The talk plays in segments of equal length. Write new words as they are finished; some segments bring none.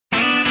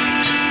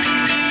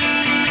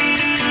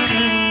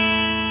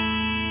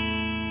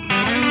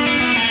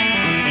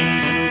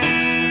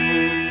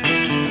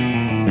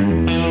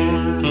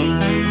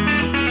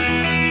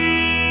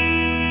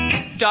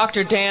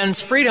Dr.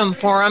 Dan's Freedom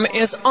Forum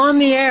is on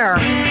the air.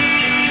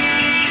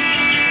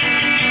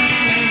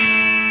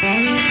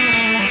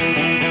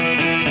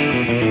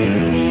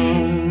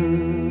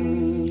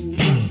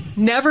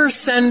 Never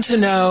send to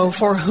know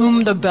for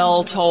whom the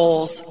bell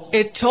tolls.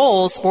 It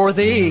tolls for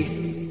thee.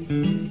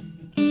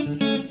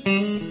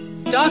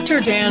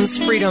 Dr. Dan's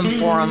Freedom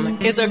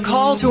Forum is a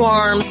call to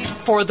arms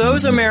for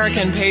those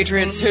American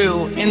patriots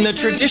who, in the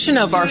tradition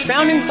of our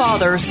founding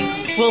fathers,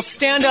 will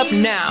stand up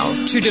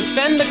now to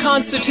defend the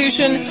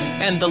Constitution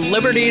and the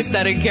liberties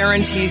that it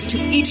guarantees to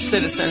each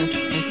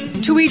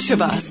citizen, to each of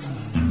us.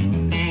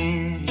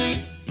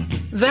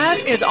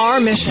 That is our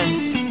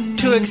mission,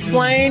 to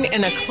explain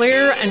in a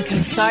clear and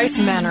concise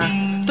manner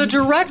the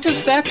direct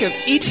effect of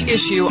each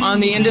issue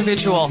on the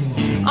individual,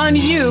 on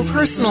you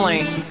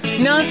personally,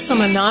 not some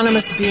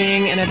anonymous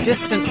being in a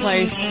distant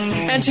place,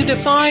 and to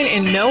define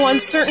in no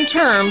uncertain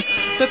terms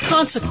the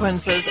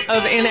consequences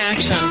of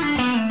inaction.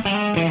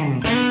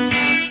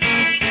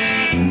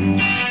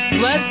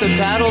 Let the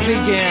battle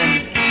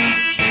begin.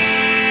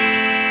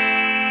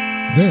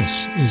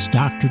 This is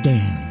Dr.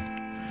 Dan.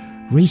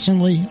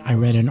 Recently, I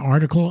read an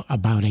article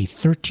about a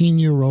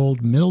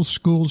 13-year-old middle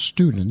school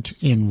student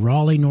in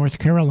Raleigh, North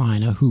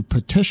Carolina, who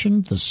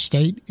petitioned the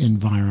State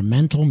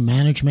Environmental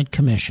Management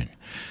Commission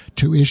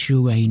to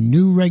issue a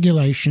new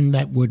regulation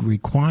that would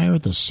require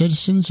the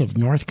citizens of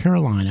North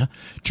Carolina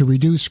to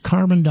reduce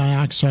carbon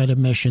dioxide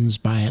emissions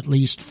by at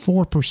least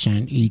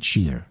 4% each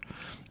year.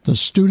 The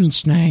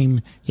student's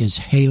name is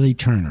Haley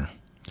Turner.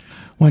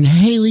 When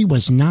Haley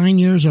was 9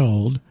 years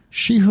old,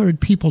 she heard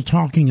people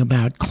talking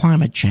about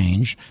climate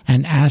change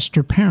and asked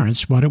her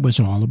parents what it was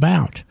all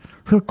about.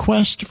 Her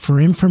quest for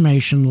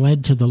information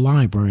led to the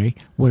library,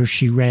 where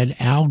she read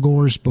Al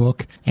Gore's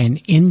book, An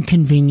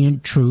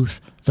Inconvenient Truth,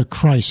 The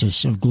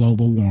Crisis of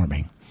Global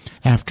Warming.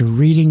 After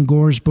reading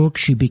Gore's book,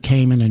 she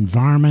became an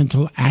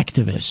environmental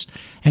activist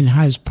and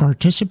has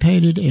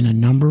participated in a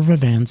number of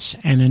events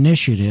and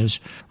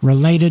initiatives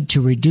related to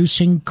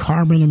reducing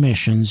carbon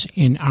emissions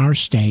in our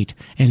state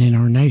and in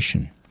our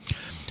nation.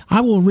 I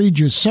will read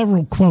you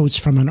several quotes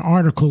from an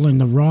article in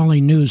the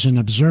Raleigh News and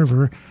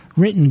Observer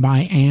written by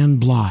Ann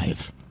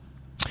Blythe.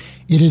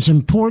 It is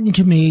important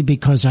to me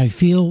because I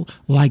feel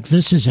like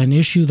this is an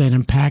issue that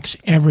impacts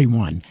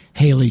everyone,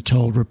 Haley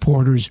told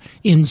reporters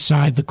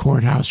inside the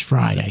courthouse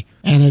Friday.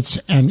 And it's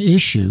an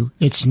issue.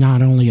 It's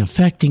not only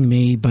affecting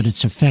me, but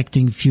it's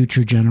affecting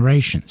future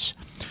generations.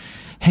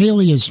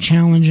 Haley is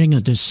challenging a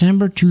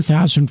December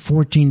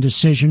 2014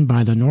 decision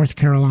by the North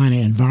Carolina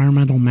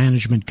Environmental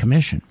Management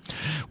Commission.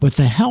 With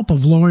the help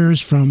of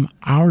lawyers from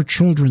Our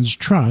Children's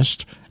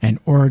Trust, an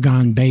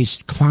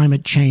Oregon-based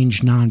climate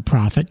change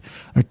nonprofit,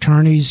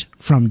 attorneys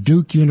from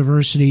Duke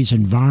University's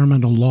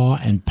Environmental Law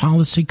and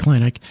Policy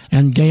Clinic,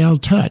 and Gail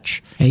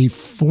Touch, a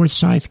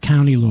Forsyth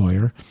County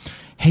lawyer,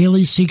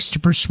 Haley seeks to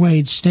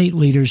persuade state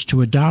leaders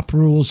to adopt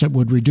rules that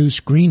would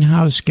reduce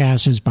greenhouse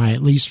gases by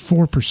at least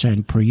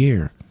 4% per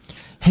year.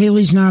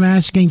 Haley's not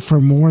asking for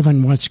more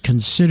than what's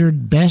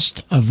considered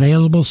best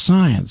available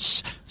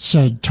science,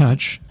 said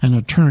Touch, an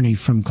attorney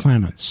from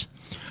Clements.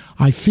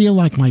 I feel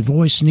like my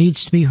voice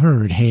needs to be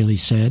heard, Haley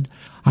said.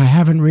 I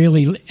haven't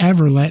really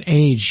ever let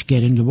age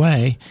get in the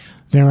way.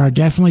 There are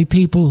definitely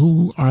people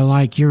who are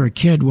like, you're a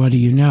kid, what do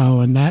you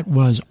know? And that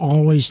was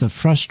always the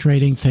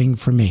frustrating thing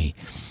for me.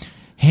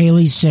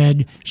 Haley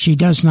said she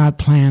does not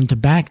plan to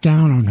back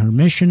down on her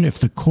mission if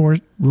the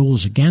court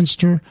rules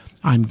against her.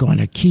 I'm going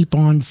to keep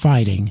on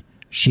fighting,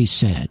 she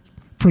said.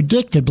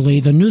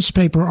 Predictably, the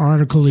newspaper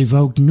article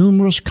evoked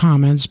numerous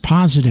comments,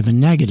 positive and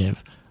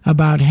negative,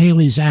 about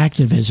Haley's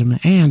activism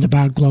and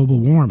about global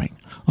warming.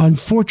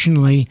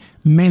 Unfortunately,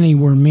 many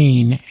were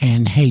mean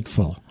and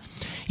hateful.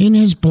 In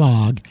his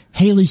blog,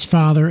 Haley's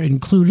father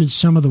included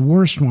some of the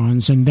worst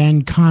ones and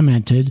then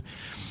commented,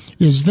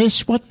 "Is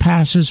this what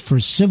passes for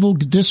civil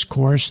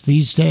discourse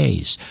these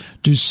days?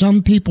 Do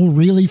some people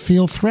really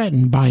feel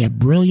threatened by a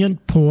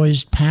brilliant,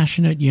 poised,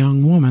 passionate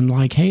young woman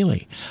like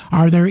Haley?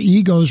 Are their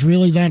egos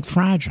really that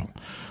fragile?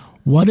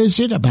 What is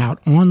it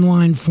about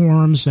online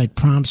forums that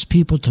prompts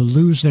people to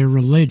lose their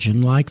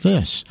religion like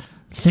this?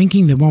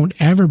 Thinking they won't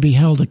ever be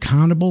held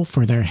accountable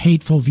for their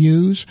hateful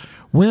views?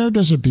 Where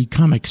does it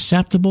become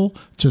acceptable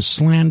to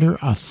slander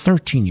a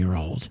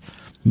 13-year-old?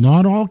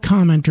 Not all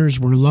commenters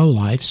were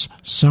lowlifes.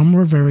 Some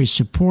were very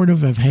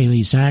supportive of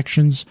Haley's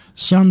actions.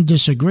 Some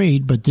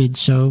disagreed, but did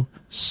so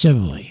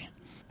civilly.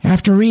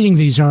 After reading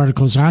these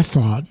articles, I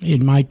thought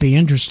it might be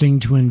interesting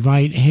to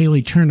invite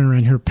Haley Turner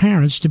and her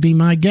parents to be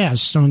my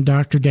guests on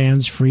Dr.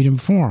 Dan's Freedom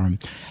Forum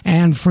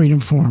and Freedom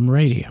Forum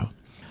Radio.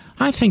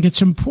 I think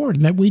it's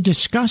important that we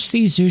discuss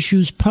these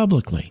issues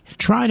publicly,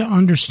 try to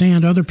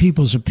understand other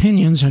people's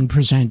opinions, and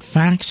present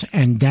facts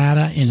and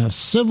data in a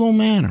civil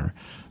manner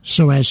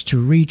so as to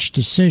reach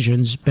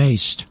decisions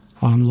based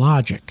on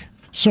logic.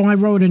 So I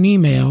wrote an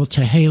email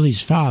to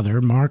Haley's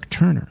father, Mark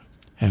Turner,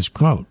 as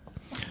quote,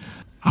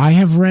 "I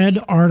have read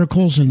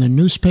articles in the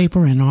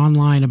newspaper and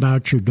online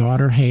about your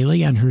daughter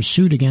Haley and her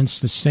suit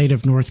against the state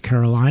of North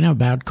Carolina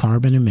about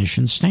carbon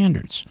emission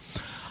standards.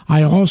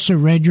 I also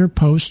read your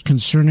post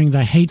concerning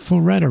the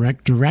hateful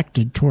rhetoric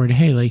directed toward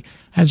Haley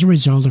as a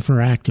result of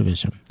her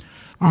activism.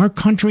 Our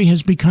country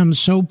has become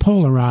so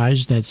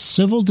polarized that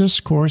civil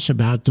discourse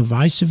about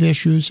divisive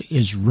issues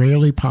is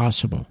rarely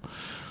possible.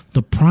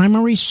 The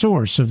primary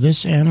source of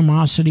this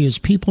animosity is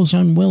people's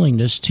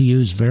unwillingness to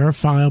use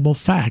verifiable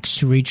facts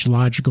to reach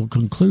logical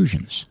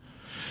conclusions.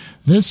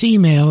 This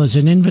email is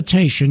an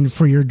invitation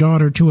for your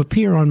daughter to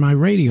appear on my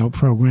radio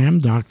program,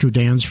 Dr.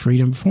 Dan's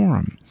Freedom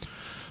Forum.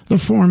 The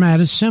format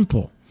is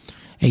simple: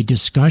 a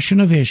discussion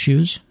of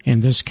issues,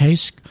 in this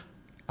case,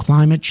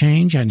 climate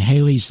change and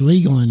Haley's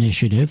legal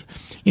initiative,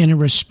 in a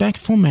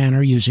respectful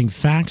manner using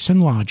facts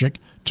and logic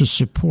to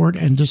support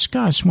and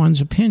discuss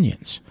one's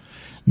opinions.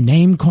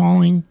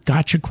 Name-calling,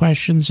 gotcha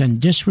questions, and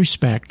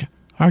disrespect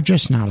are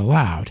just not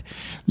allowed.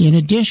 In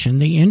addition,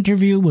 the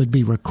interview would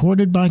be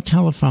recorded by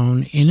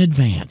telephone in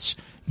advance,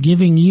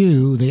 giving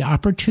you the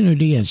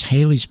opportunity as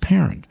Haley's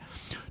parent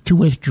to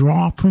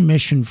withdraw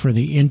permission for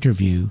the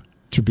interview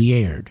to be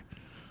aired.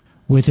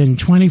 Within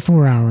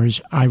 24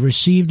 hours, I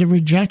received a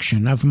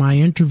rejection of my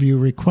interview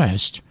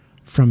request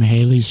from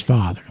Haley's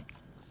father.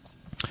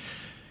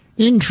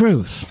 In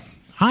truth,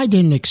 I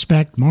didn't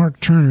expect Mark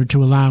Turner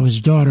to allow his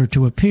daughter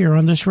to appear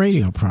on this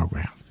radio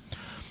program.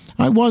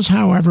 I was,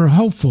 however,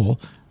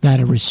 hopeful that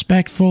a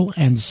respectful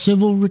and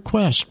civil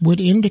request would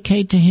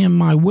indicate to him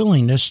my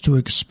willingness to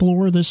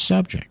explore this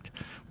subject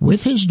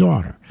with his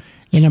daughter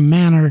in a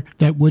manner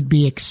that would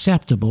be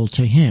acceptable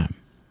to him.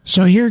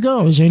 So here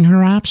goes in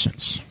her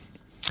absence.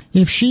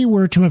 If she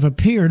were to have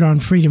appeared on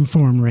Freedom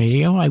Forum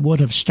Radio, I would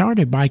have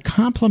started by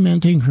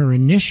complimenting her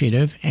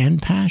initiative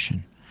and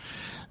passion.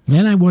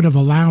 Then I would have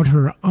allowed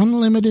her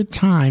unlimited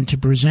time to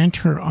present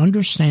her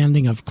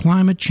understanding of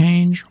climate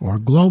change or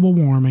global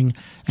warming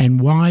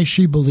and why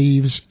she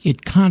believes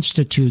it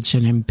constitutes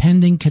an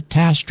impending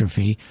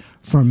catastrophe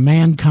for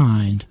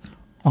mankind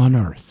on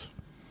Earth.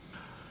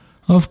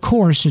 Of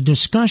course, a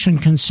discussion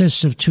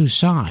consists of two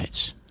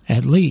sides,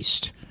 at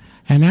least,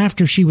 and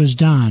after she was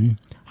done,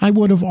 I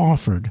would have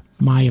offered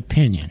my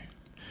opinion.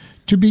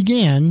 To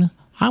begin,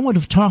 I would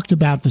have talked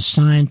about the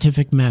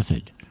scientific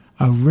method,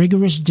 a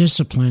rigorous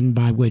discipline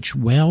by which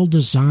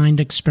well-designed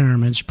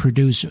experiments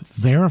produce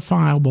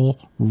verifiable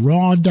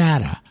raw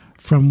data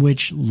from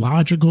which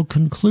logical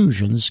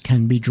conclusions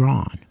can be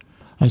drawn.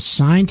 A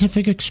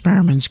scientific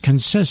experiment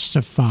consists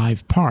of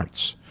 5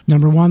 parts.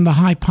 Number 1, the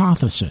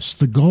hypothesis,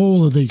 the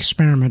goal of the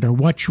experiment or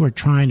what you are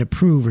trying to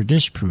prove or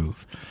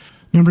disprove.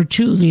 Number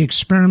 2, the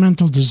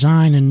experimental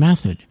design and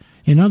method.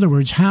 In other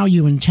words, how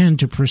you intend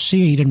to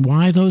proceed and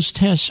why those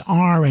tests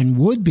are and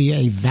would be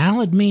a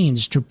valid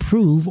means to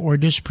prove or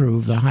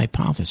disprove the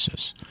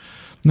hypothesis.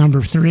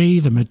 Number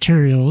 3, the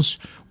materials,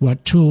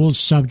 what tools,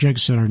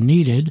 subjects that are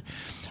needed.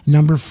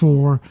 Number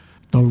 4,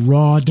 the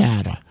raw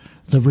data,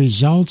 the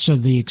results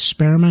of the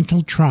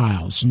experimental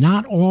trials,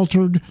 not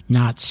altered,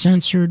 not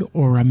censored,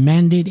 or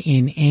amended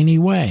in any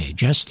way,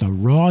 just the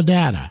raw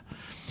data.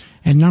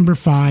 And number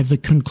 5, the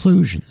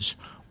conclusions.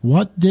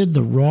 What did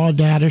the raw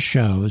data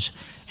shows,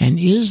 and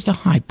is the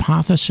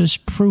hypothesis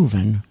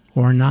proven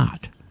or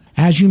not?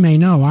 As you may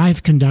know,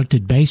 I've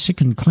conducted basic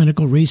and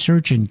clinical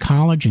research in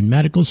college and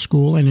medical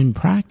school and in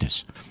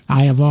practice.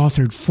 I have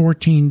authored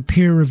 14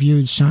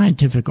 peer-reviewed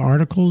scientific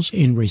articles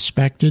in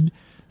respected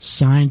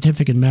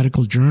scientific and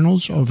medical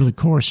journals over the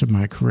course of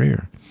my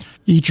career.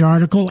 Each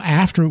article,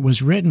 after it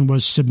was written,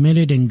 was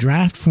submitted in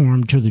draft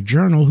form to the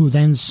journal, who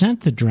then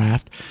sent the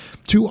draft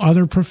to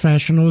other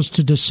professionals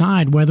to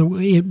decide whether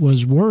it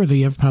was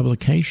worthy of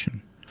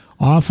publication.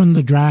 Often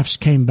the drafts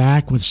came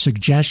back with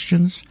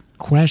suggestions,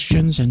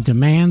 questions, and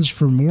demands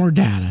for more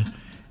data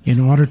in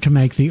order to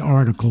make the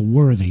article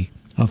worthy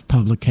of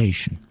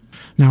publication.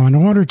 Now, in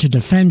order to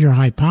defend your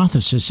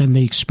hypothesis and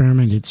the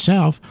experiment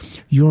itself,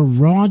 your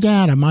raw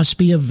data must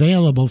be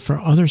available for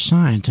other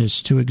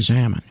scientists to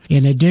examine.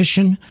 In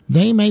addition,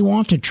 they may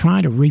want to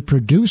try to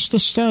reproduce the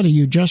study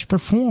you just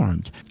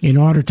performed in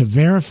order to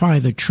verify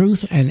the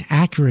truth and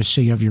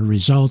accuracy of your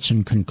results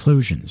and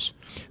conclusions.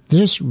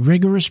 This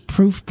rigorous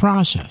proof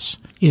process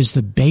is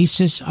the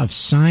basis of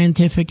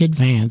scientific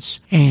advance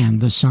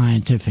and the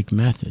scientific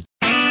method.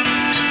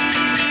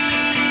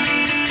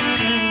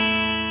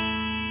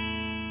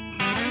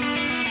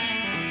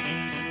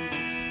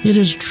 It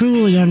is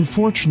truly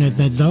unfortunate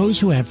that those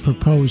who have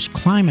proposed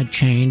climate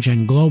change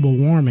and global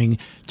warming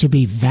to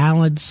be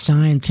valid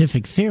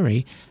scientific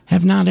theory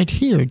have not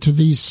adhered to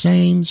these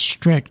same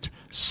strict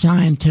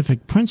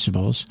scientific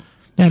principles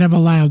that have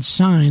allowed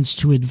science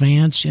to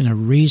advance in a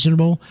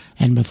reasonable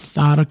and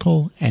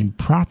methodical and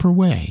proper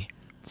way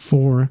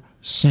for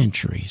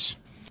centuries.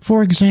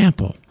 For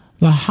example,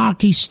 the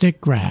hockey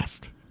stick graph,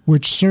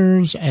 which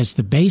serves as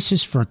the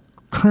basis for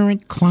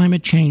current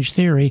climate change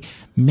theory,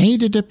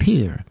 made it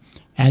appear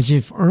as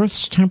if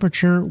Earth's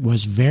temperature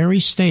was very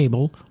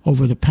stable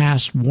over the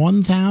past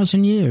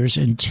 1,000 years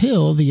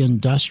until the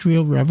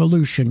Industrial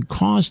Revolution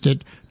caused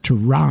it to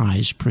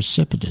rise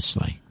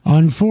precipitously.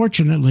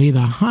 Unfortunately,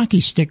 the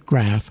hockey stick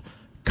graph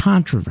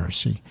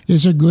controversy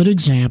is a good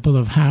example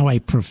of how a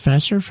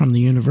professor from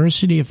the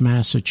University of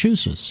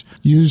Massachusetts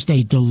used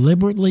a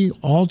deliberately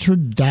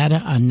altered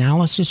data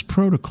analysis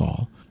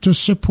protocol to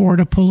support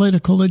a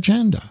political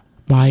agenda.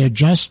 By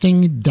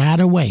adjusting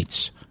data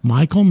weights,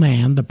 Michael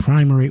Mann, the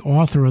primary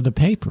author of the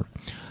paper,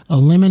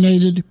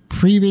 eliminated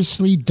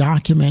previously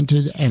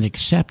documented and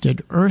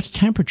accepted Earth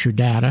temperature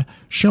data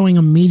showing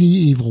a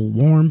medieval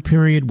warm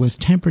period with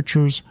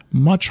temperatures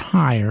much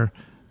higher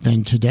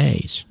than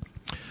today's.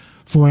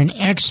 For an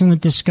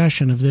excellent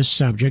discussion of this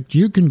subject,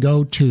 you can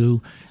go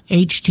to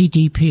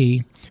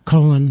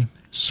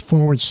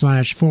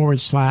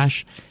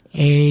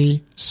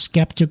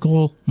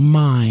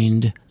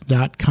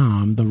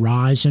http://askepticalmind.com, The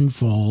Rise and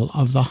Fall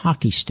of the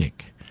Hockey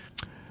Stick.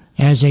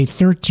 As a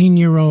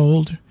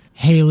 13-year-old,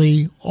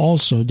 Haley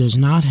also does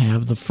not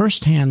have the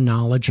first-hand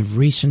knowledge of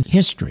recent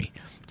history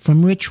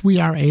from which we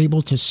are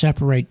able to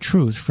separate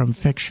truth from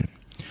fiction.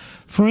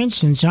 For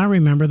instance, I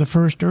remember the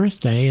first Earth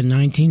Day in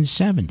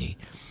 1970.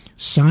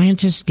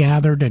 Scientists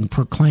gathered and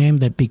proclaimed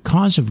that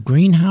because of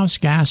greenhouse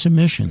gas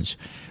emissions,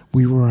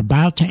 we were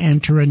about to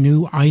enter a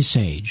new ice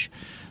age.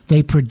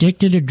 They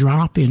predicted a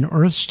drop in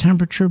Earth's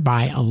temperature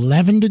by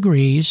 11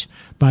 degrees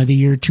by the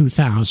year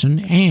 2000,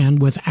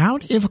 and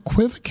without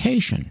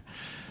equivocation,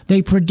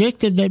 they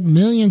predicted that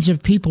millions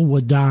of people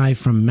would die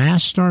from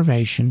mass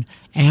starvation,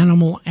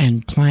 animal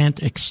and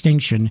plant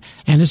extinction,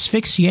 and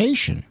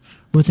asphyxiation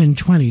within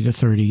 20 to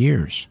 30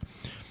 years.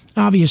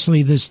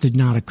 Obviously, this did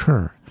not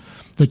occur.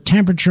 The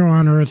temperature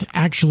on Earth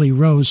actually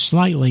rose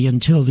slightly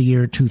until the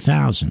year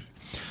 2000.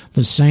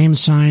 The same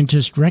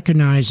scientists,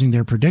 recognizing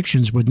their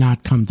predictions would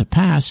not come to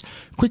pass,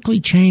 quickly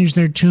changed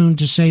their tune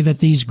to say that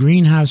these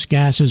greenhouse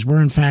gases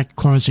were in fact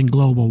causing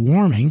global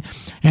warming,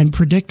 and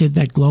predicted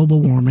that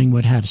global warming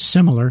would have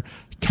similar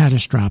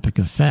catastrophic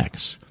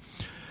effects.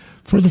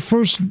 For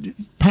the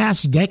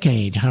past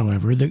decade,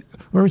 however, the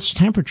Earth's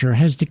temperature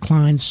has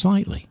declined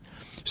slightly.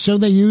 So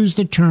they used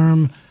the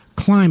term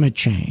climate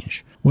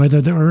change.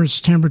 Whether the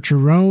Earth's temperature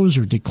rose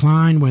or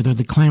declined, whether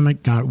the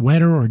climate got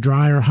wetter or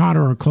drier,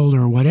 hotter or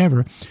colder or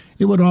whatever,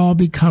 it would all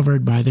be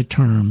covered by the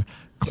term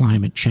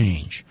climate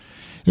change.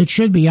 It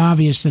should be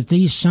obvious that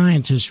these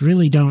scientists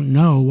really don't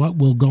know what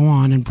will go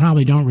on and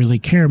probably don't really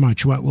care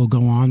much what will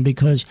go on,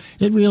 because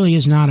it really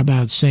is not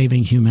about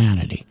saving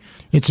humanity.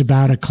 It's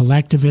about a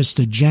collectivist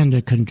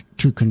agenda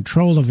to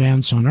control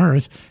events on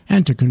Earth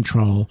and to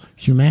control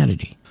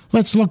humanity.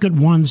 Let's look at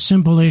one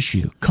simple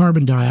issue,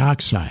 carbon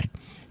dioxide.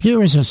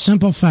 Here is a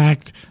simple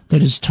fact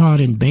that is taught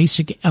in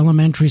basic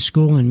elementary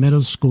school and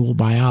middle school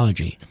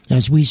biology.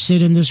 As we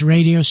sit in this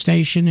radio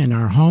station, in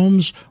our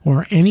homes,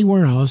 or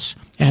anywhere else,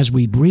 as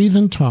we breathe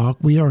and talk,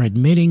 we are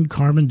emitting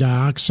carbon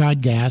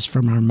dioxide gas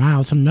from our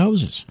mouth and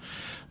noses.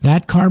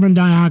 That carbon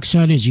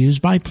dioxide is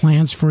used by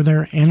plants for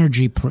their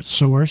energy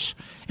source,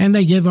 and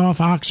they give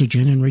off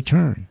oxygen in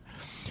return.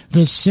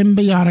 This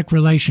symbiotic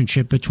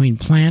relationship between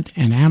plant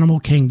and animal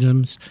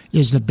kingdoms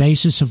is the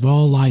basis of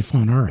all life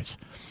on Earth.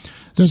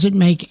 Does it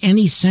make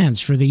any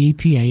sense for the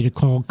EPA to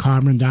call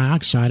carbon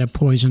dioxide a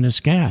poisonous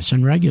gas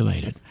and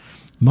regulate it?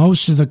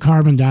 Most of the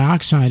carbon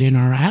dioxide in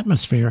our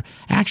atmosphere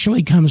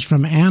actually comes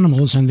from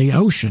animals and the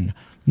ocean,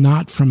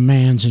 not from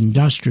man's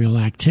industrial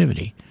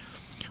activity.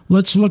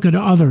 Let's look at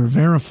other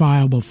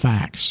verifiable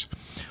facts.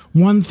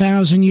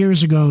 1,000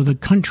 years ago, the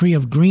country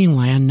of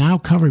Greenland, now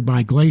covered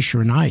by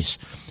glacier and ice,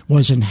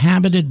 was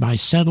inhabited by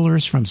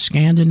settlers from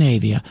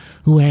Scandinavia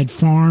who had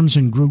farms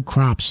and grew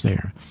crops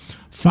there.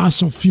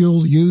 Fossil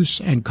fuel use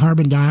and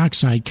carbon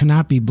dioxide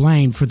cannot be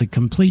blamed for the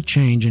complete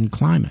change in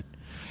climate.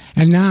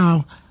 And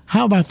now,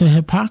 how about the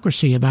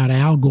hypocrisy about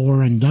Al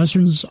Gore and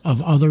dozens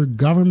of other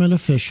government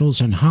officials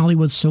and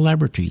Hollywood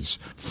celebrities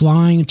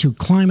flying to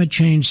climate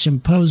change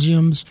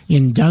symposiums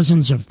in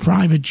dozens of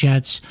private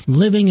jets,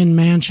 living in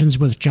mansions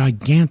with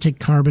gigantic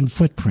carbon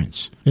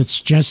footprints?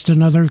 It's just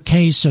another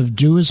case of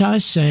do as I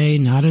say,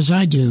 not as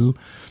I do,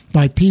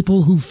 by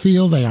people who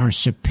feel they are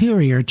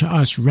superior to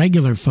us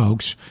regular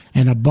folks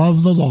and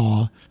above the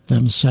law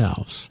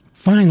themselves.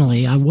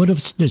 Finally, I would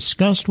have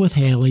discussed with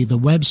Haley the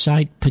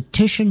website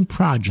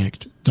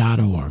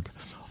petitionproject.org.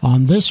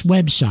 On this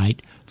website,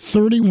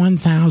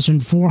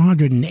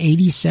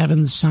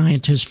 31,487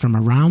 scientists from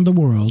around the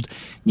world,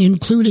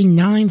 including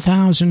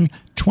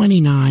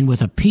 9,029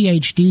 with a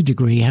PhD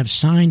degree, have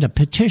signed a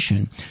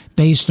petition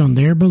based on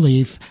their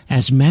belief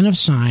as men of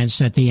science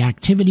that the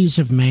activities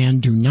of man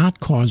do not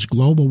cause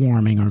global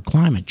warming or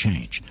climate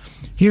change.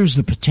 Here's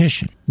the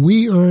petition.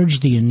 We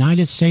urge the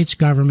United States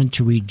government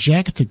to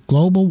reject the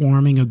global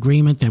warming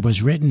agreement that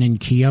was written in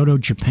Kyoto,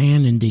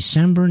 Japan in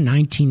December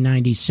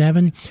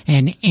 1997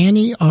 and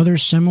any other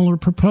similar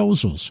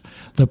proposals.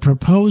 The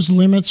proposed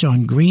limits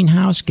on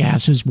greenhouse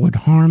gases would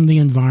harm the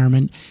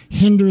environment,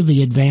 hinder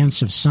the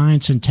advance of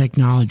science and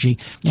technology,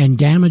 and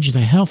damage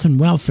the health and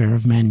welfare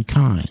of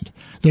mankind.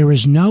 There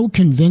is no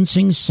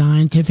convincing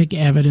scientific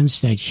evidence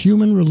that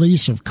human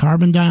release of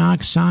carbon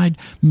dioxide,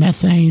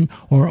 methane,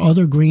 or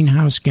other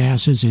greenhouse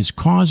gases is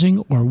caused causing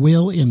or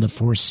will in the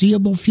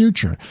foreseeable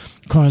future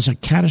cause a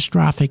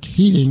catastrophic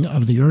heating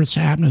of the Earth's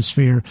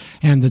atmosphere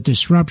and the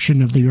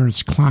disruption of the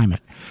Earth's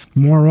climate.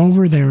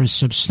 Moreover, there is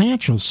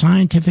substantial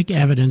scientific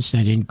evidence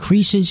that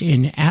increases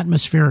in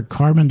atmospheric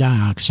carbon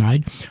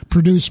dioxide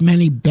produce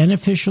many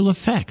beneficial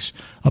effects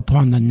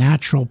upon the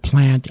natural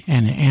plant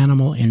and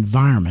animal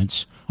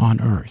environments on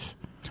Earth.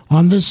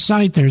 On this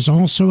site, there's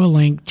also a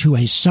link to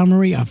a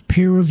summary of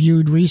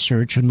peer-reviewed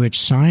research in which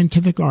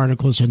scientific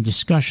articles and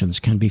discussions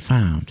can be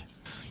found.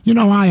 You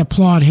know, I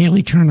applaud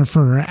Haley Turner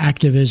for her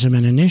activism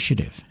and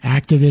initiative.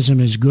 Activism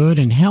is good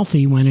and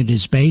healthy when it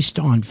is based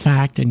on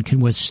fact and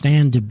can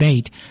withstand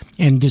debate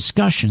and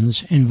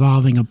discussions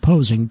involving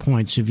opposing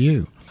points of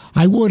view.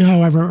 I would,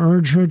 however,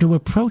 urge her to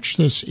approach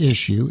this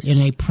issue in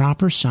a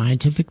proper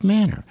scientific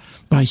manner,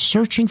 by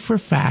searching for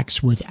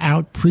facts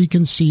without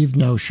preconceived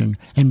notion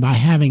and by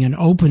having an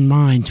open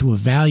mind to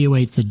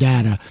evaluate the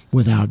data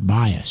without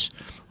bias.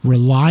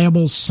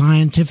 Reliable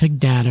scientific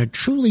data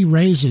truly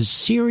raises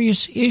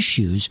serious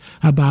issues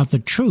about the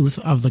truth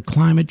of the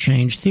climate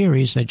change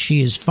theories that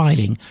she is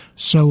fighting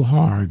so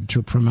hard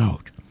to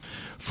promote.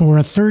 For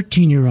a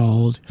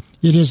 13-year-old,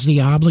 it is the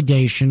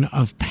obligation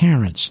of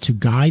parents to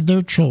guide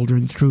their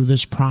children through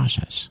this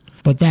process.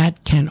 But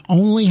that can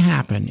only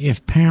happen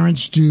if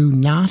parents do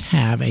not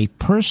have a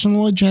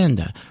personal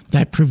agenda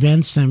that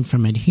prevents them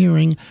from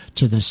adhering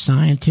to the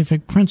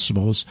scientific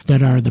principles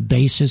that are the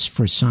basis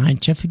for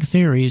scientific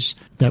theories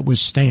that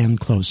withstand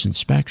close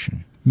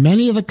inspection.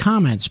 Many of the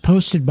comments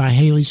posted by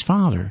Haley's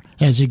father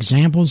as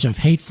examples of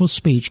hateful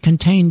speech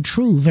contain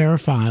true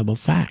verifiable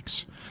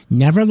facts.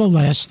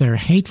 Nevertheless, their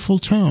hateful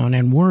tone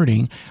and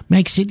wording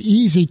makes it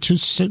easy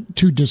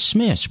to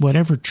dismiss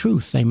whatever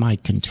truth they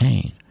might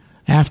contain.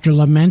 After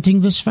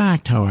lamenting this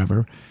fact,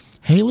 however,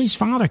 Haley's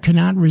father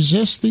cannot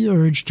resist the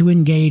urge to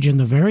engage in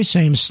the very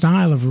same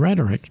style of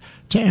rhetoric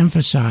to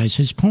emphasize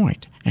his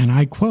point, and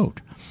I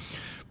quote,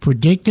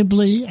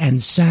 "Predictably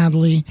and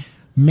sadly,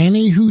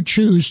 many who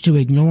choose to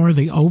ignore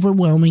the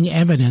overwhelming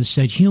evidence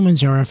that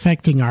humans are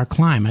affecting our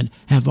climate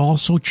have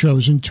also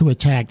chosen to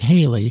attack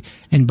Haley,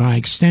 and by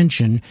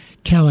extension,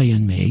 Kelly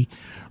and me,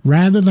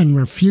 rather than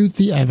refute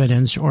the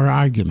evidence or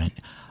argument.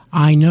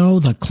 I know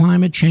the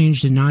climate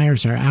change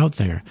deniers are out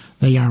there.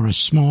 They are a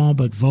small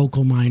but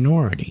vocal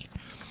minority.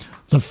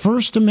 The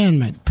First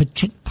Amendment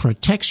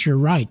protects your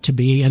right to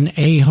be an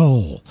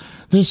a-hole.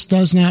 This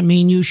does not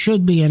mean you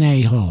should be an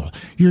a-hole.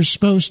 You're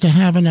supposed to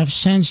have enough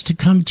sense to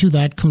come to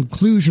that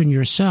conclusion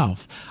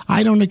yourself.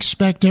 I don't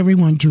expect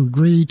everyone to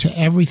agree to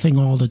everything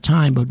all the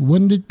time, but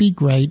wouldn't it be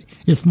great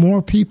if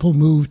more people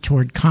moved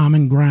toward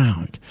common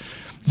ground?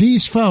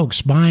 These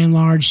folks, by and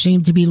large,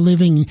 seem to be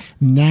living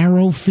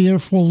narrow,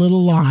 fearful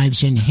little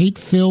lives in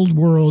hate-filled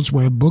worlds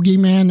where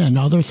boogeymen and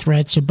other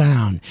threats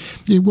abound.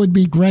 It would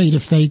be great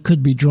if they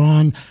could be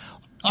drawn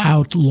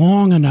out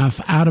long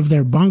enough out of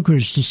their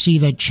bunkers to see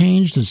that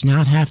change does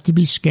not have to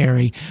be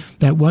scary,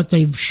 that what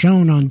they've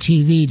shown on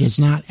TV does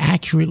not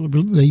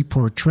accurately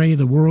portray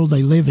the world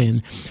they live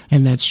in,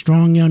 and that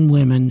strong young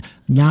women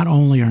not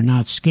only are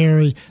not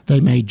scary, they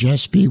may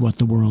just be what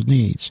the world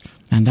needs."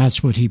 And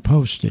that's what he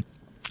posted.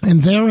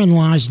 And therein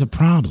lies the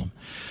problem.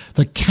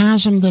 The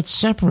chasm that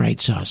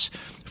separates us,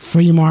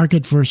 free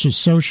market versus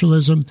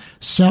socialism,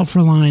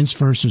 self-reliance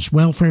versus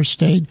welfare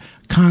state,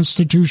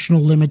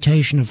 constitutional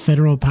limitation of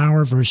federal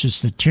power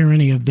versus the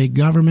tyranny of big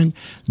government,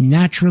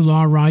 natural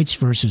law rights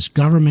versus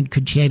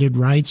government-created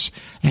rights,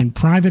 and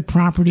private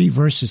property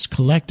versus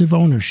collective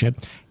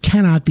ownership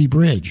cannot be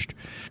bridged.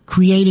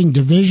 Creating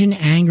division,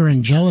 anger,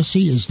 and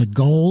jealousy is the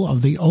goal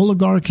of the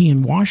oligarchy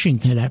in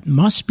Washington that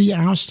must be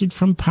ousted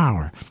from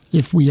power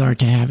if we are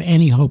to have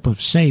any hope of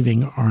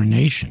saving our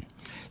nation.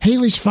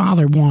 Haley's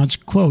father wants,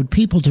 quote,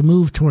 people to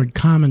move toward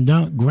common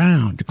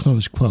ground,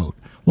 close quote.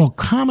 Well,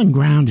 common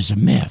ground is a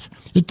myth.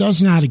 It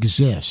does not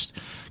exist.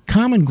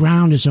 Common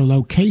ground is a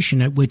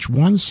location at which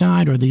one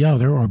side or the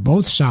other, or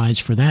both sides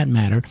for that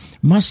matter,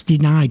 must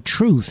deny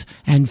truth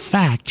and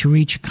fact to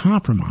reach a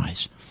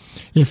compromise.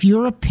 If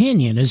your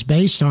opinion is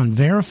based on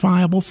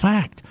verifiable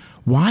fact,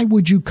 why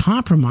would you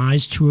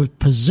compromise to a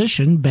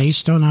position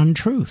based on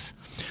untruth?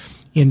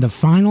 In the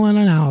final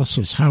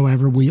analysis,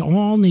 however, we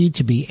all need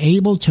to be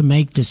able to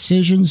make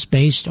decisions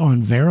based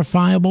on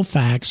verifiable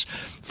facts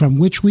from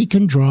which we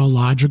can draw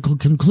logical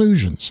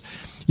conclusions.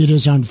 It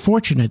is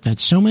unfortunate that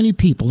so many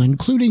people,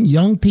 including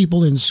young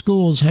people in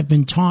schools, have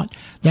been taught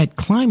that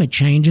climate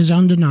change is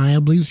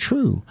undeniably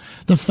true.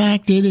 The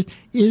fact it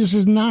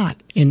is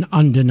not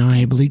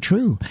undeniably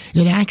true.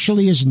 It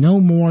actually is no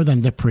more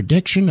than the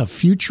prediction of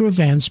future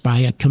events by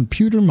a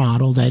computer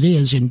model that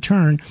is, in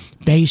turn,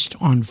 based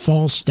on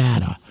false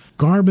data.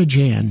 Garbage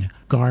in,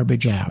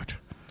 garbage out.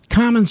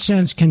 Common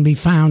sense can be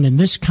found in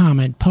this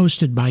comment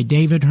posted by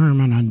David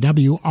Herman on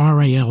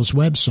WRAL's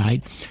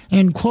website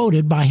and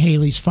quoted by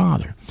Haley's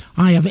father.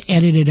 I have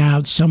edited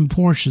out some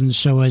portions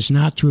so as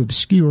not to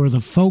obscure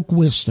the folk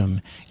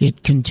wisdom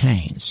it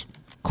contains.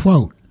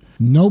 Quote,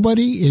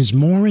 nobody is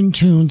more in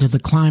tune to the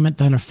climate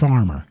than a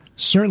farmer,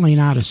 certainly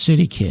not a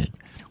city kid.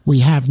 We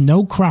have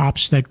no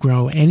crops that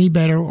grow any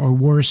better or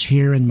worse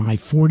here in my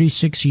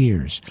 46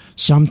 years.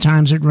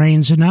 Sometimes it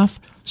rains enough,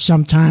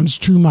 sometimes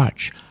too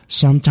much,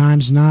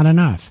 sometimes not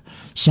enough.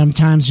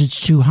 Sometimes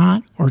it's too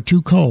hot or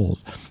too cold,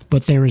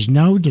 but there is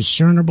no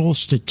discernible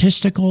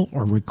statistical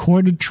or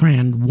recorded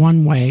trend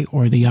one way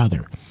or the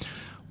other.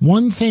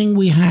 One thing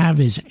we have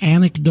is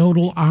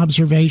anecdotal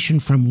observation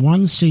from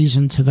one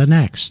season to the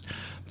next.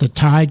 The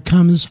tide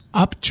comes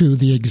up to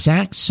the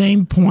exact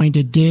same point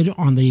it did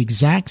on the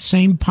exact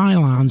same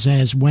pylons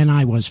as when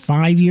I was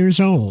 5 years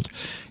old,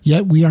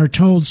 yet we are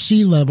told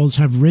sea levels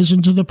have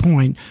risen to the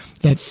point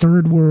that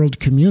third world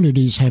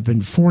communities have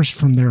been forced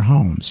from their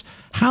homes.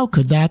 How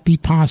could that be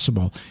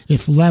possible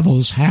if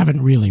levels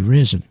haven't really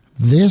risen?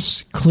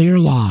 This clear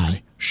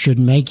lie should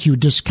make you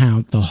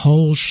discount the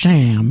whole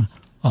sham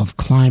of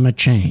climate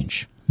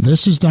change.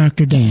 This is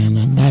Dr. Dan,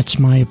 and that's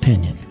my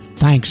opinion.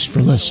 Thanks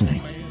for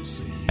listening.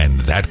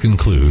 And that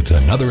concludes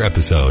another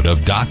episode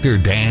of Dr.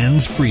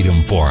 Dan's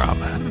Freedom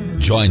Forum.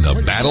 Join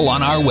the battle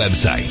on our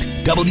website,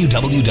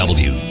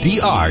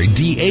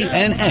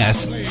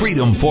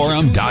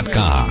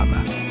 www.drdansfreedomforum.com.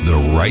 The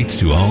right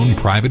to own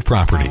private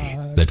property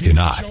that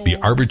cannot be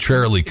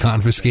arbitrarily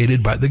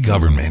confiscated by the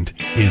government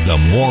is the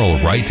moral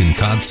right and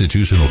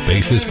constitutional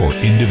basis for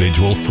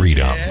individual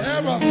freedom.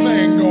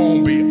 Everything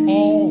gonna be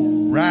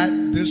all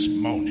right this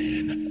morning.